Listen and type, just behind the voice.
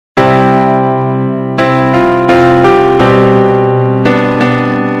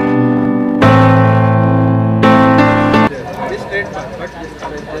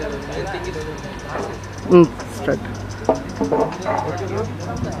Start.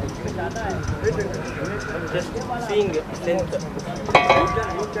 Just seeing length.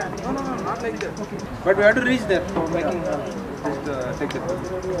 No, not like that. But we have to reach there for making just take the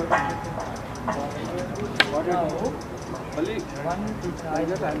what you do? Only one like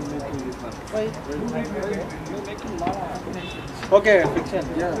that I am making this one. Why? You making more. Okay, fiction.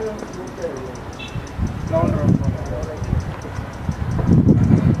 Yeah. Round.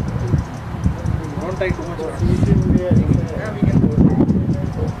 Don't take too much. Yeah, we can go.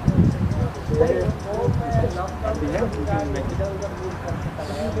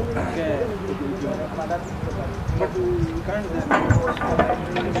 Okay. But you can't then.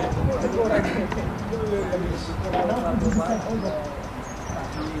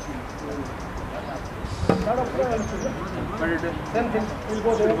 But it then we'll go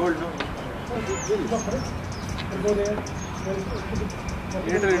there. Hold, no? We'll go there.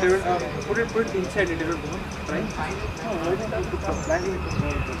 Put it inside it. Try. No, planning it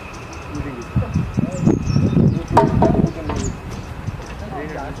using it.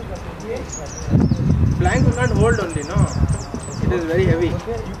 Plank will not hold only, no? It is very heavy. You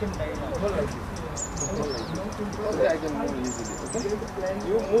can hold like this. Okay, I can move easily. Okay?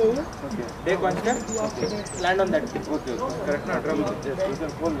 You move. Okay. Take one step. Okay. Land on that. Okay. Correct. No, drum. Yes, you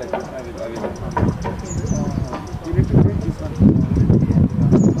can hold like this. I will. You need to take this one.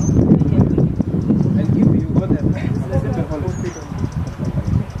 I'll give you. Go there. You can hold it.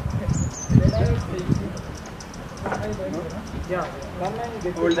 Yeah.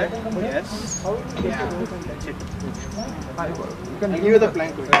 Hold that. Yes. Yeah. That's it. You can give you the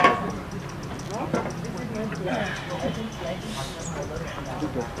plank.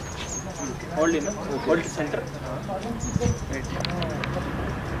 Hold in. Hold the center.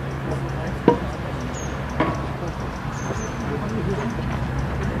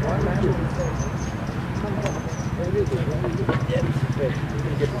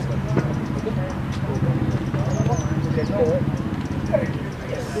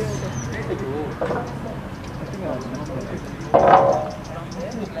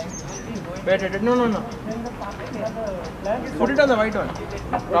 Right. Wait, no. Put it on the white one.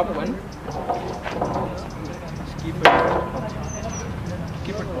 Top one. Keep it.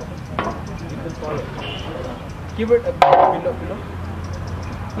 Keep it below.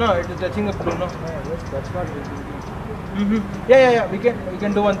 No, it is touching the blue. No. That's not. Yeah. We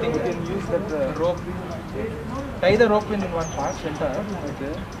can do one thing. We can use that rope. Tie the rope in one part center.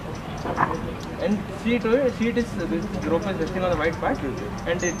 Okay. And see it is this rope is resting on the white part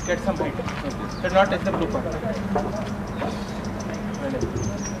and it gets some height. So not touch the blue part.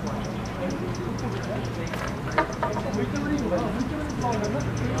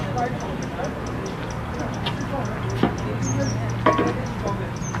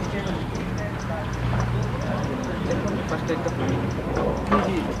 First take the blue.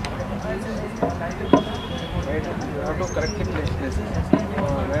 Right, you have to correctly place this.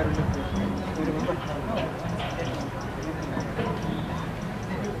 Where will you place? You remember?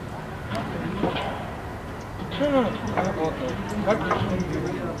 No. Okay. But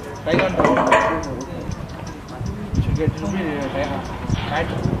tie on top. Should get height.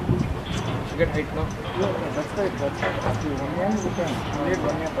 Should get height, no? That's right. One hand you can. Need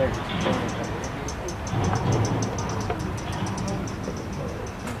one hand right.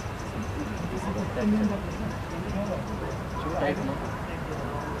 Right, no?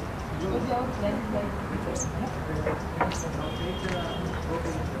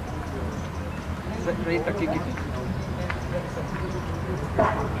 Right, kick it.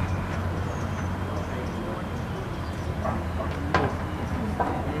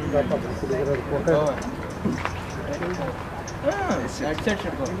 That's it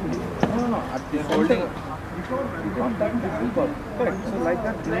should go. No. At the holding. Correct. So like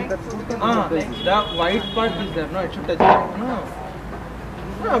that. The white part is there. No, it should touch.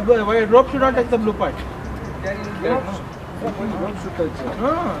 No, rope should not touch the blue part. Rope should touch. No,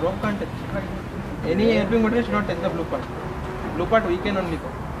 rope can't touch. Any helping material should not touch the blue part. Blue part we can only go.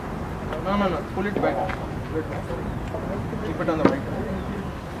 No. Pull it back. Keep it on the white.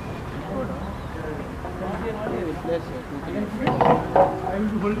 I will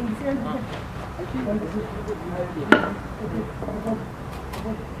be holding this hand.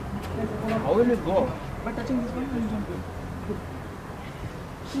 How will it go? By touching this one,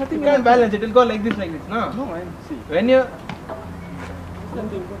 nothing. You can't balance. It will go like this, No, I see. When you,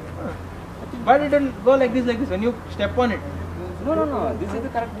 but it will go like this. When you step on it. No. This is the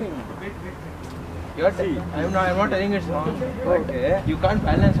correct thing. I am not telling it's wrong. Okay. You can't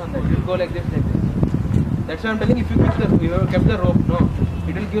balance on that. It will go like this. That's why I'm telling. If you have kept the rope, no,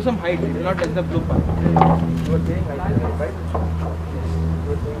 it will give some height. It will not touch the blue part. You are saying like that, right?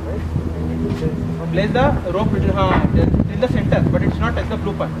 You are saying right? Place the rope till the center, but it's not touch the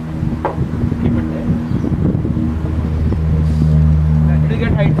blue part. Keep it there. It will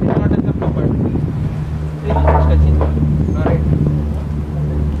get height. It will not touch the blue part. See, it's touching. Alright.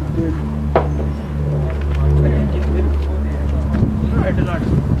 No, it will not.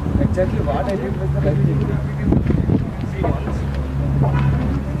 Exactly what I did with the lighting. See once.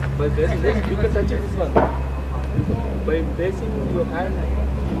 By placing this, you can touch this one. By placing your hand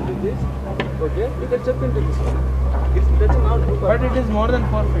into this, okay, you can step into this one. It's touching out. But it is more than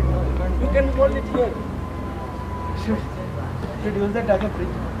 4 feet. No, you can hold it here. Should use that as a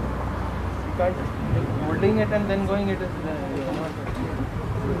bridge. You can't holding it and then going it is not.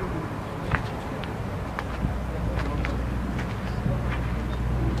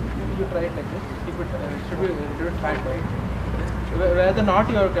 You try it like this. Keep it. Should be a little bit fat, right? Where the knot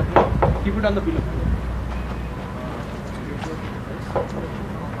you are kept, keep it on the pillow.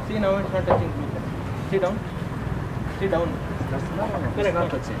 See, now it's not touching blue. Sit down. Sit down. Correct. Not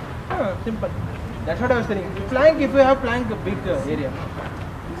touching. Simple. That's what I was telling. Plank, if you have plank, a big area.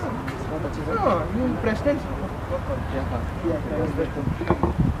 No, you press it.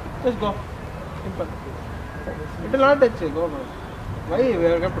 Just go. Simple. It will not touch. Go. Why? We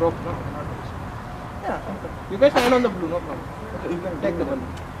have kept rope. No, not touch. Yeah, simple. You can stand on the blue, no problem. You can take the balloon.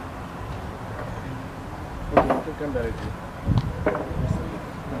 Okay, you can directly.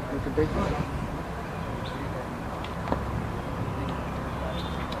 You can take it.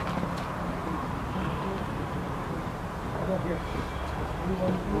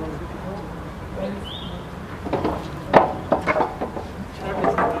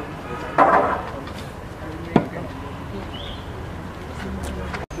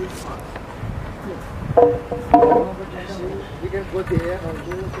 We can go there and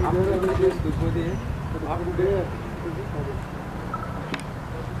go there. After there.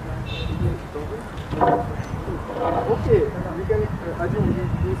 Okay, we can assume we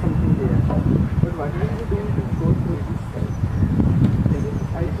do something there. But what will we do to go through this side?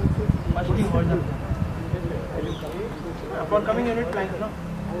 I think so. For coming unit plank, no?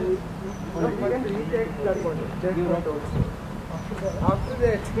 No, we can retake that one. Just not also. After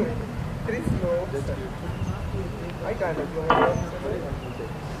that, there is no. I can't do it.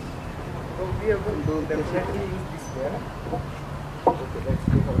 So we have to definitely use this one. Okay, let's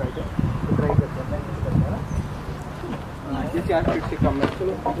take a right. Try that one. ये 4 feet से कम है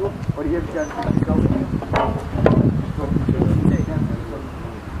चलो और ये 4 feet से कम है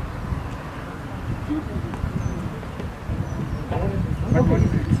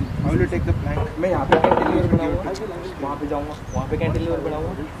How will you take the plank? मैं यहाँ पे कैंटिलीवर बनाऊंगा, वहाँ पे जाऊँगा, वहाँ पे कैंटिलीवर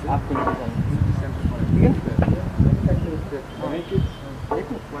बनाऊंगा, आपको लेके जाऊँगा, ठीक है?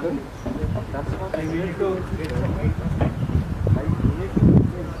 I need to get some height.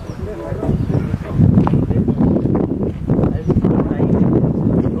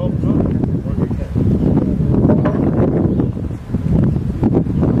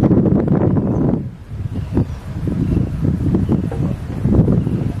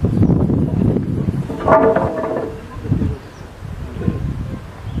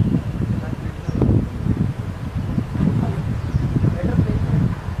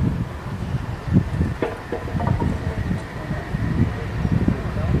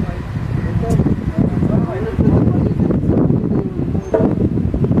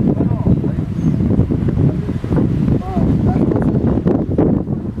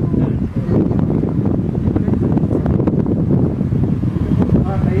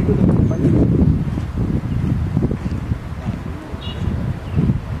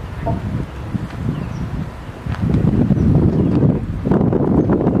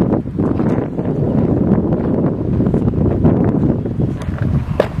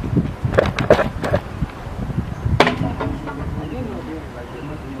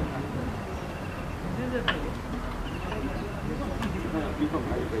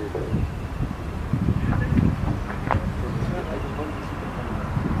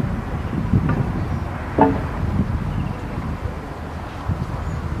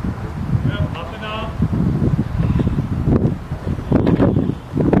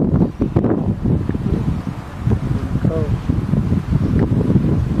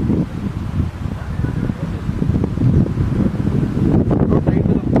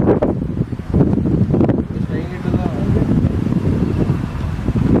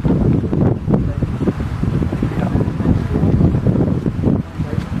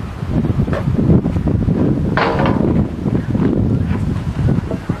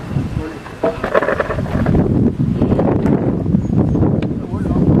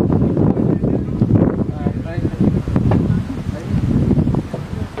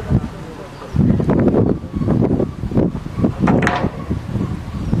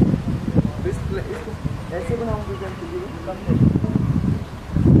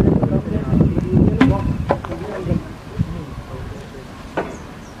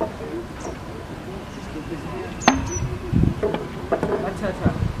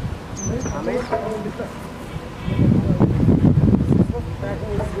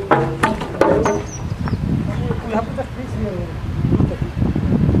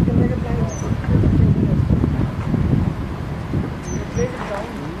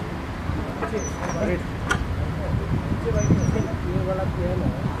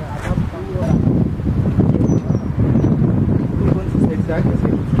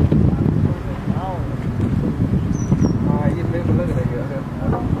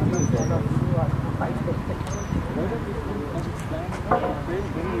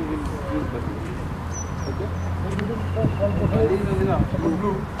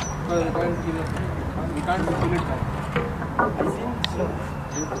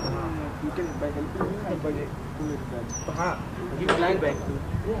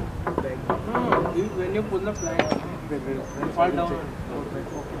 When you pull the flag, fall down.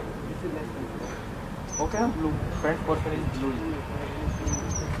 Okay, blue. Front portion is blue.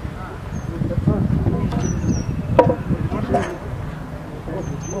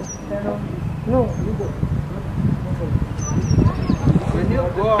 No, you go. When you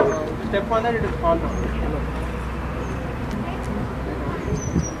go step on that, it will fall down.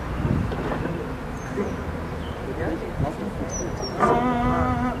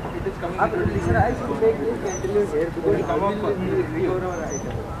 It is coming. Sir, I should take this cantilever here because it come up for recover our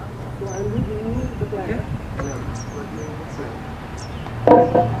item. So I will give you the plan.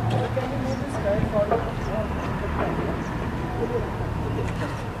 Can you make this right forward?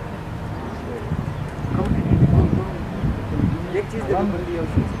 एक चीज देखो बंदी है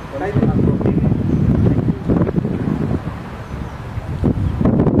उसमें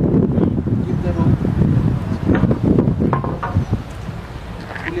keep the rope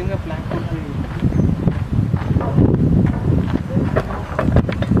pulling a plank on the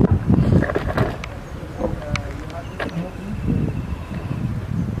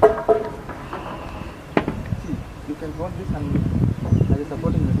you can hold this and as a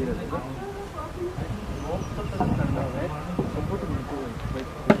supporting material, right?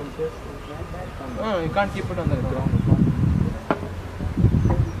 You can't keep it on the ground.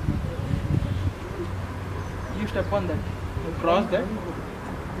 You step on that. You cross that.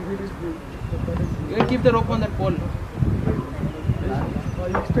 You can keep the rope on that pole.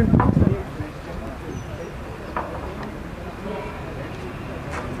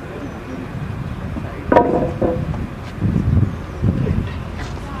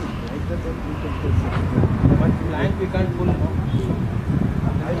 But plank we can't pull now.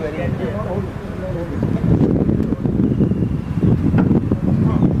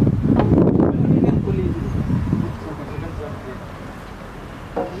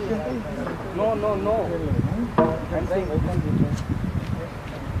 No. I'm saying I can't do that.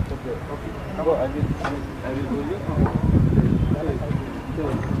 Okay. Go, I will do you.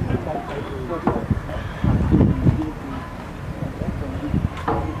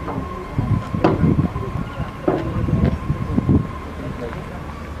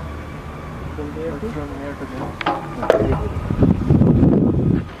 From here to there.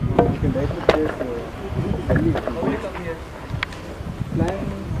 You can directly place come here. Plan.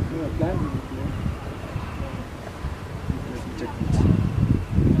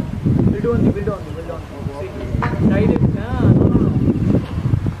 Build on. See, side it. No.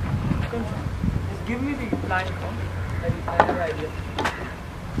 Just give me the plan. I have an idea.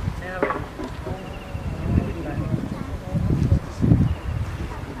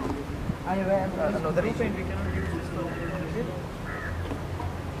 No, the repaint we cannot use this for material.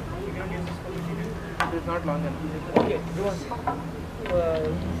 We cannot use this for material. It is not long enough. Okay, do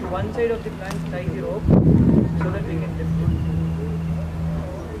one side of the plank tie the rope so that we can lift it.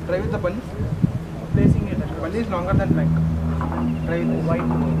 Try with the bunny. Placing it. Bunny is longer than plank. Try with the white.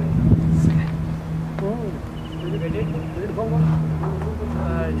 Did you get it?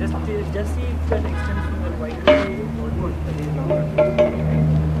 Just see if you can extend from the white.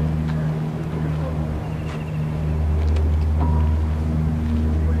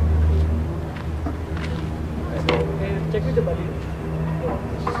 Check with the buddy.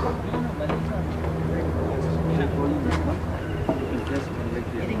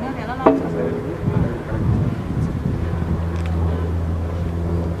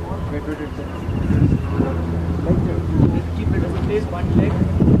 Keep it as a place one leg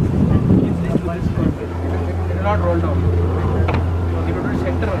and keep this one corner. It will not roll down. Keep it to the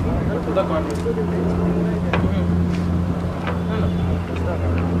center to the corner.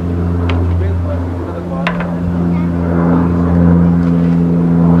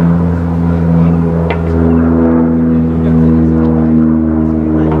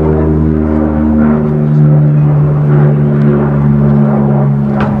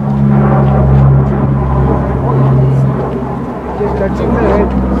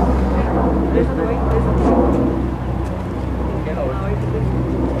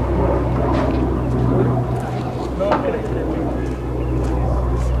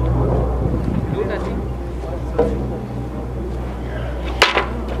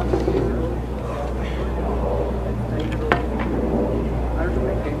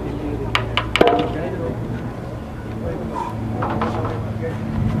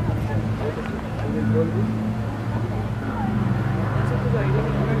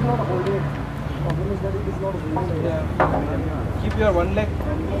 your one leg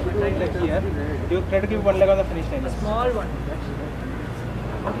like here. You try to keep one leg on the finish line. Small one.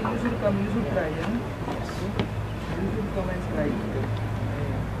 Okay, you should come, you should try. You should come and try.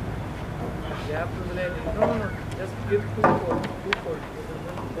 You have to relate. No. Just give two fold.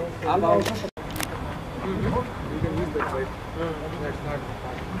 Out. You can use that right. That's not.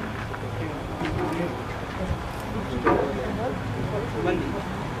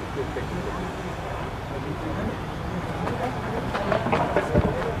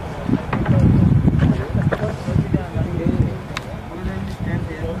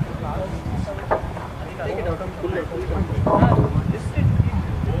 Take it out and pull it.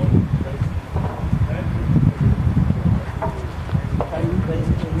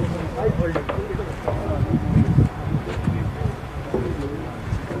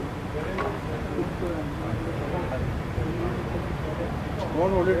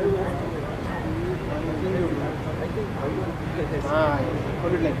 Hold it.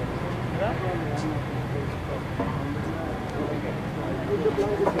 Hold it like that.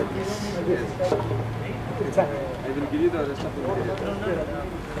 I will give you the rest of the material.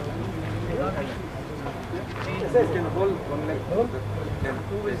 You can hold one leg.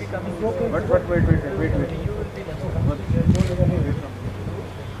 Who will be coming? Wait.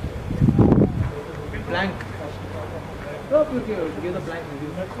 Plank. Okay. Give the plank.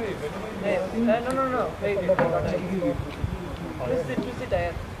 No. Wait. Twist the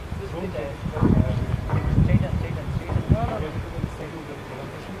tire. Straighten. No.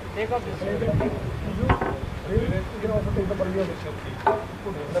 Take off this.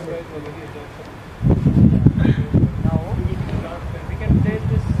 Now we can place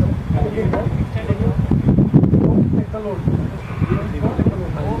this extended. Take the load.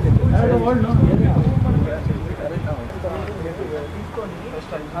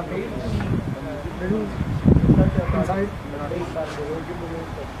 Inside.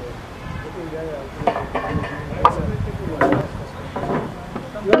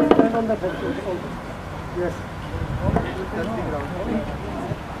 You have to stand on the bench. Yes. That's the ground.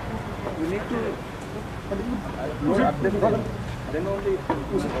 You need to load up then only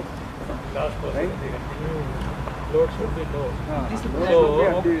push it up. Right? Load should be low. This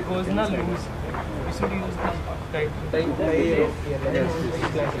goes not loose. We should use this tight. Yes.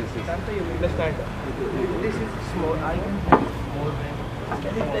 Let's start. This is small. I can more than.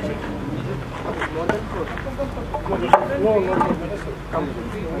 Can it place it? More than 4. No. Come.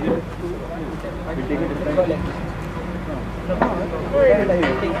 We take it differently.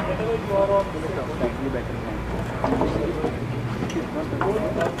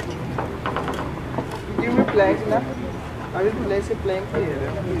 Give me plank now. I will place a plank here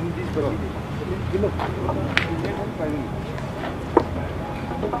in this box.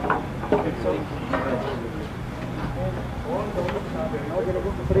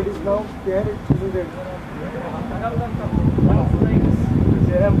 But it is now there, it isn't there.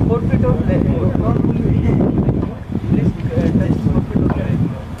 There are 4 feet of length. Not only please touch 4 feet of length.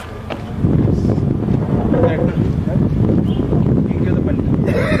 Give the punch.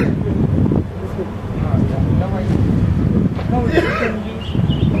 Now you can use.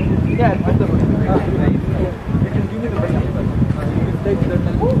 Yeah, put the button. You can give me the button.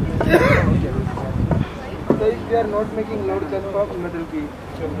 So if you are not making load, then pop metal key.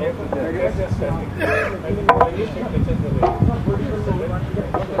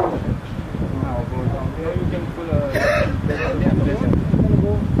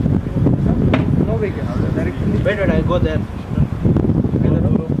 No, we can directly. Wait, I go there.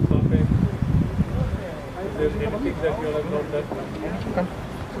 There's anything that you have not done. Come.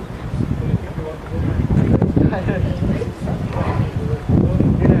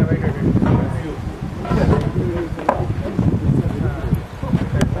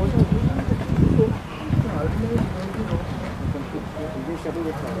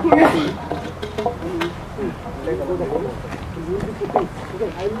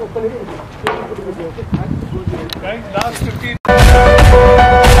 Guys, last 15